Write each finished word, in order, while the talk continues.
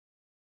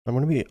I'm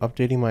going to be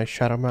updating my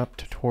shadow map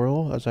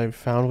tutorial as I've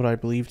found what I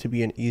believe to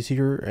be an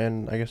easier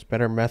and I guess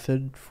better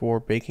method for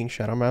baking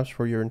shadow maps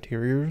for your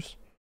interiors.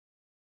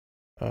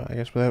 I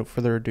guess without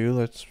further ado,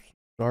 let's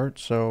start.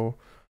 So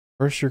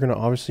first you're going to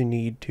obviously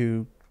need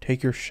to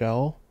take your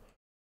shell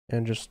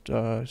and just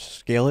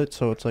scale it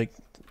so it's like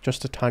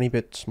just a tiny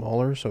bit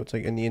smaller, so it's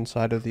like in the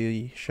inside of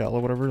the shell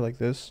or whatever, like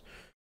this.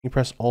 You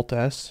press Alt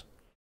S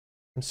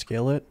and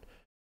scale it.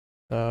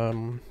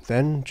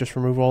 Then just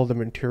remove all the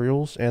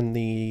materials and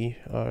the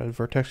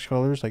vertex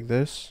colors like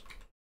this.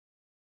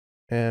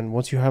 And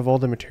once you have all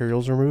the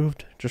materials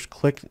removed, just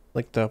click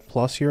like the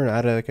plus here and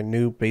add like a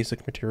new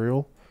basic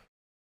material.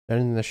 Then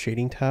in the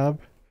shading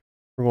tab,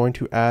 we're going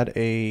to add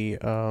a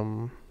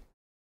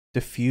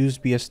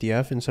diffused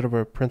BSDF instead of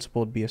a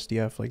principled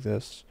BSDF like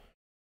this.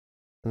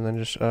 And then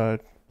just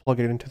plug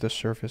it into the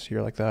surface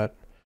here like that.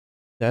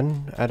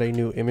 Then add a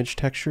new image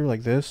texture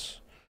like this.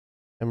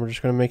 And we're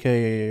just going to make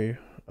a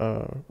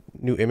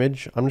new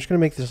image. I'm just going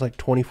to make this like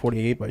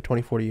 2048 by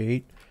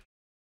 2048.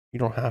 You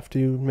don't have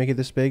to make it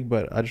this big,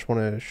 but I just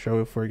want to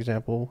show, for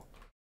example.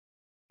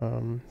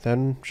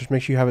 Then just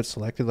make sure you have it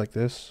selected like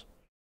this.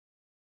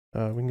 We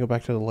can go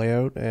back to the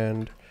layout,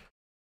 and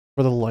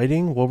for the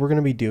lighting, what we're going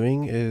to be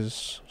doing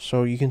is,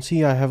 so you can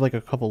see I have like a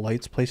couple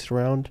lights placed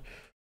around.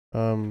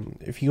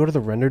 If you go to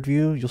the rendered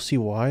view, you'll see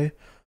why.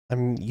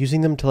 I'm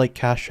using them to like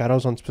cast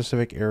shadows on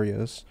specific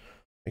areas.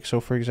 Like so,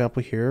 for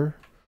example, here,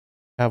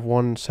 I have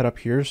one set up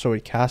here, so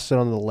it casts it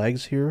on the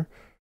legs here.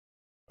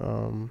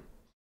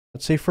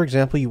 Let's say, for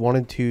example, you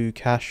wanted to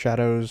cast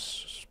shadows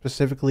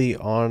specifically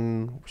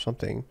on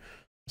something.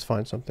 Let's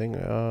find something.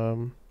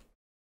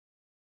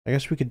 I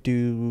guess we could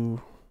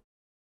do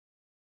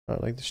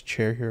like this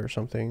chair here or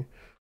something.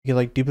 You can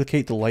like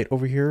duplicate the light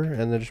over here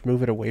and then just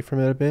move it away from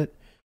it a bit.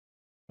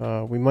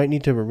 We might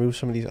need to remove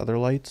some of these other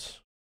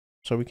lights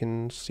so we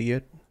can see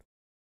it.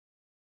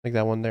 Like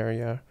that one there,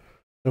 yeah.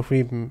 So if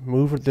we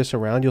move this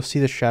around, you'll see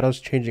the shadows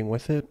changing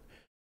with it.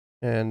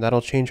 And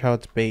that'll change how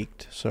it's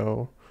baked.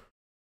 So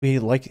we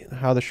like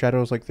how the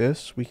shadow is like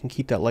this, we can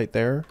keep that light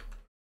there.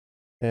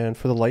 And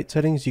for the light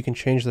settings, you can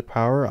change the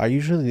power. I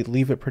usually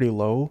leave it pretty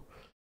low.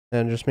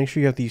 And just make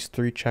sure you have these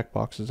 3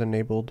 checkboxes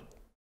enabled.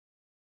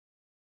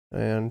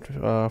 And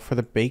for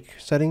the bake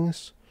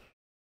settings,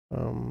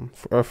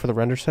 for the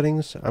render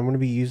settings, I'm going to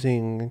be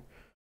using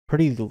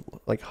pretty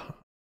like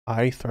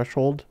high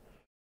threshold.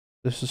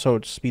 This is so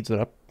it speeds it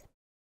up.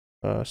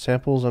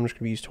 Samples, I'm just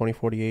going to use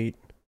 2048.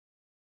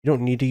 You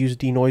don't need to use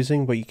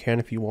denoising, but you can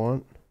if you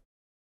want.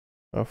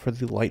 For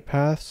the light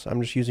paths,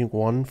 I'm just using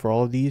 1 for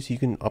all of these. You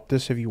can up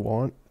this if you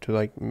want to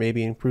like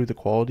maybe improve the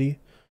quality,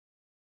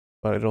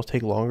 but it'll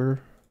take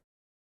longer.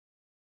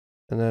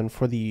 And then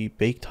for the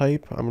bake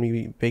type, I'm going to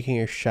be baking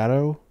a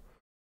shadow,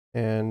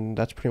 and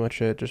that's pretty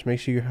much it. Just make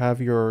sure you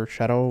have your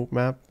shadow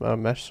map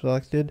mesh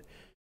selected,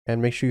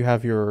 and make sure you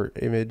have your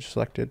image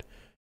selected.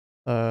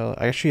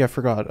 Actually, I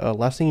forgot.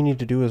 Last thing you need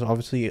to do is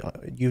obviously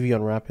UV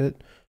unwrap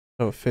it,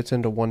 so it fits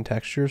into one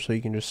texture, so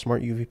you can just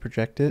smart UV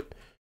project it.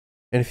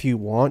 And if you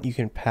want, you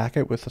can pack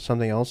it with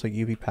something else like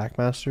UV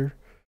Packmaster.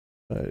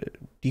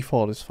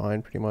 Default is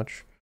fine pretty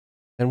much.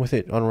 And with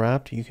it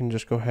unwrapped, you can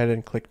just go ahead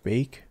and click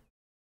bake.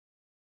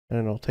 And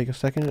it'll take a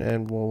second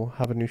and we'll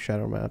have a new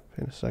shadow map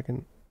in a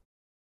second.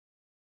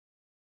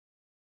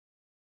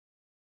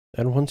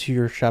 And once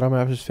your shadow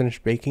map is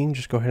finished baking,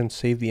 just go ahead and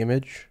save the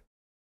image.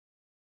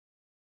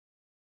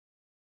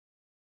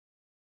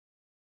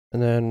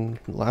 And then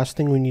last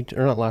thing we need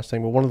to, or not last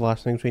thing, but one of the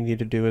last things we need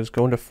to do is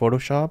go into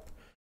Photoshop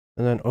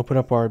and then open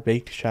up our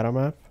baked shadow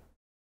map.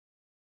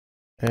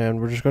 And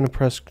we're just going to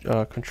press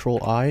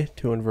Control I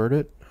to invert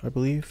it, I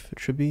believe it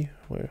should be.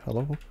 Wait,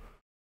 hello?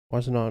 Why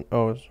is it not?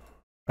 Oh,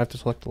 I have to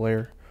select the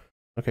layer.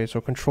 Okay, so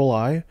Control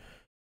I.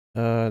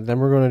 Then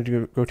we're going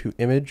to go to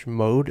Image,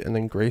 Mode, and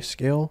then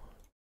Grayscale.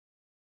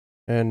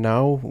 And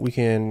now we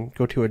can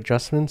go to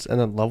Adjustments and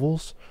then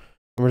Levels.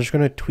 And we're just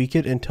going to tweak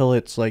it until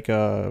it's like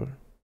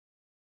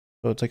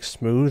so it's like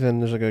smooth and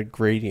there's like a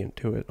gradient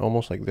to it,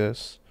 almost like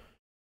this.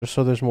 Just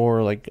so there's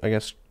more like, I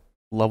guess,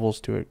 levels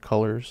to it,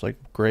 colors, like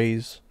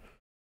grays.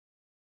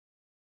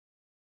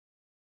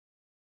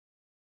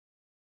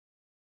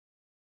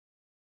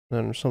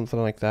 And something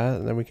like that,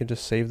 and then we can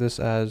just save this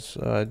as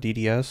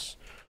DDS.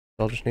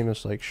 I'll just name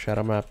this like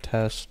Shadow Map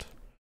Test,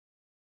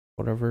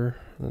 whatever,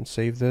 and then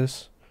save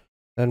this.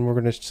 Then we're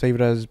going to save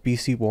it as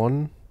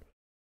BC1,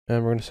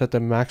 and we're going to set the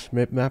max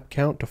bitmap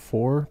count to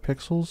 4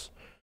 pixels.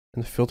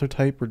 And the filter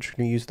type, we're just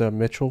going to use the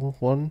Mitchell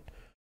one,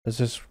 as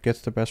this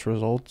gets the best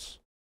results.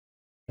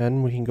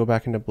 Then we can go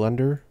back into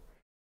Blender,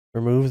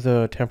 remove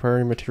the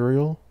temporary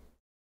material,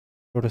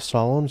 go to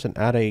Sollumz and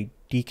add a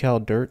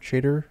decal dirt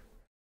shader.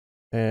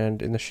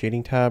 And in the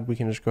shading tab, we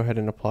can just go ahead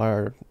and apply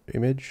our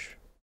image.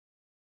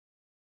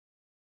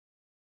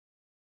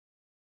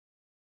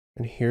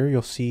 And here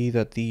you'll see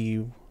that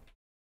the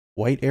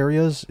white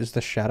areas is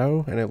the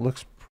shadow, and it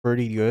looks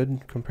pretty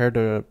good compared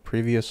to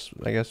previous,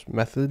 I guess,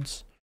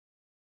 methods.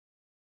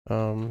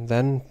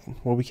 Then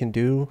what we can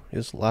do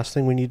is, last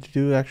thing we need to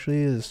do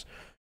actually is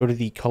go to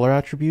the color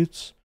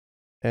attributes.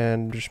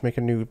 and just make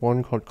a new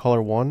one called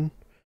color 1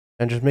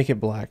 and just make it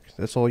black.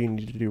 That's all you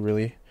need to do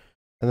really.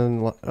 And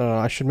then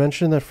I should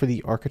mention that for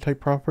the archetype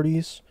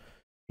properties,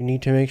 you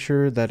need to make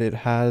sure that it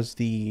has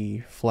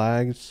the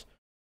flags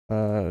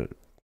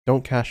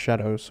don't cast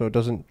shadows, so it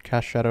doesn't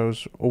cast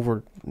shadows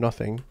over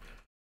nothing.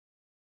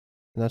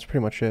 And that's pretty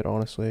much it,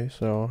 honestly.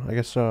 So I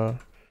guess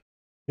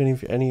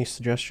any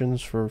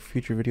suggestions for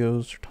future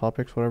videos or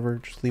topics, whatever,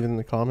 just leave it in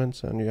the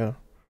comments, and yeah.